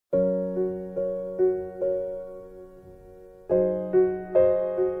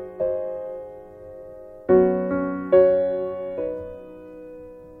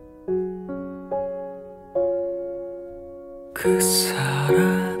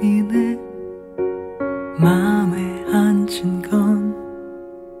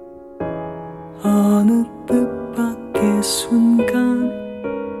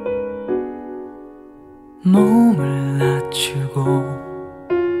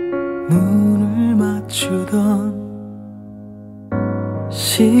눈을 맞추던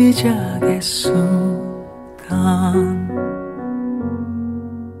시작의 순간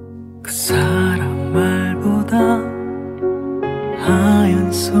그 사람 말보다 하얀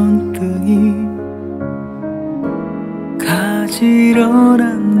손등이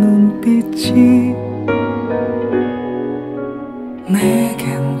가지런한 눈빛이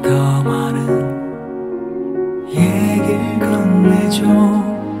내겐 더 많은 얘기를 건네줘.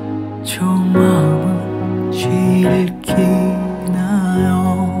 저 마음은 질기나요?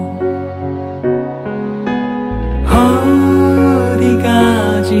 어디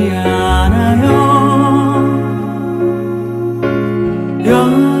가지 않아요.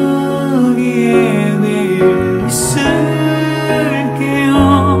 여기에 매일 있을게요.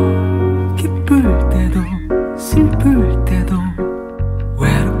 기쁠 때도 슬플 때도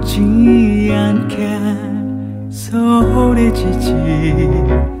외롭지 않게 소홀해지지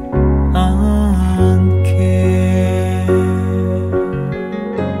않게.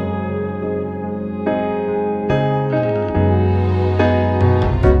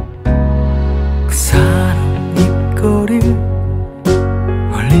 그 사람 입꼬리를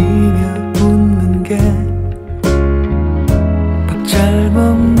올리며 웃는 게 밥 잘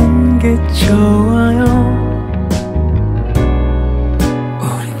먹는 게 좋아요.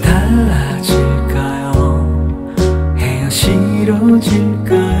 우린 달라질까요?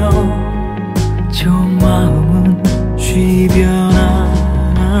 헤어지러질까요? 저 마음은 쉬변하나요?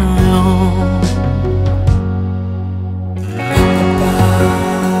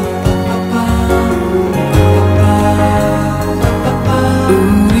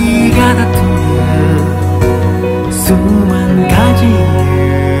 우리가 다투는 수만 가지 이유,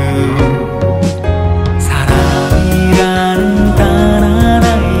 사랑이라는 단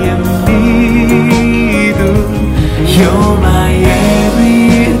하나의 믿음. You're my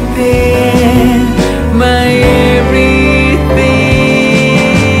everything, my everything.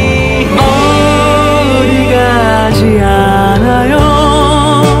 어디 가지 않아요.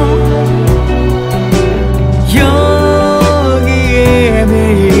 여기에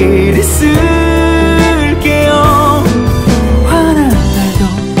매일 있을게요. 화난 날도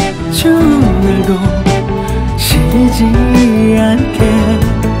추운 날도 쉬지 않게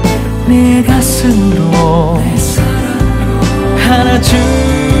내 가슴으로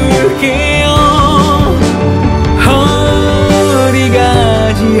안아줄게요. 어디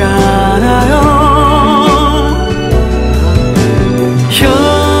가지 않아요.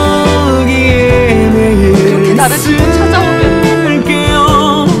 여기에 매일 이렇게 나를 자꾸 찾아오면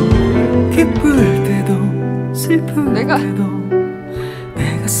있을게요. 기쁠 때도 슬플 때도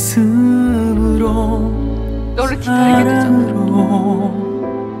내 가슴으로 너를 기다리게 되잖아.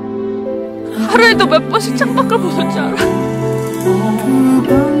 하루에도 몇 번씩 창밖을 보는지 알아? 두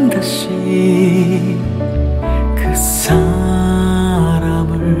번 다시 그 사람을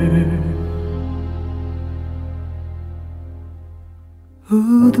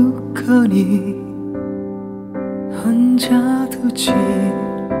우두커니 혼자 두지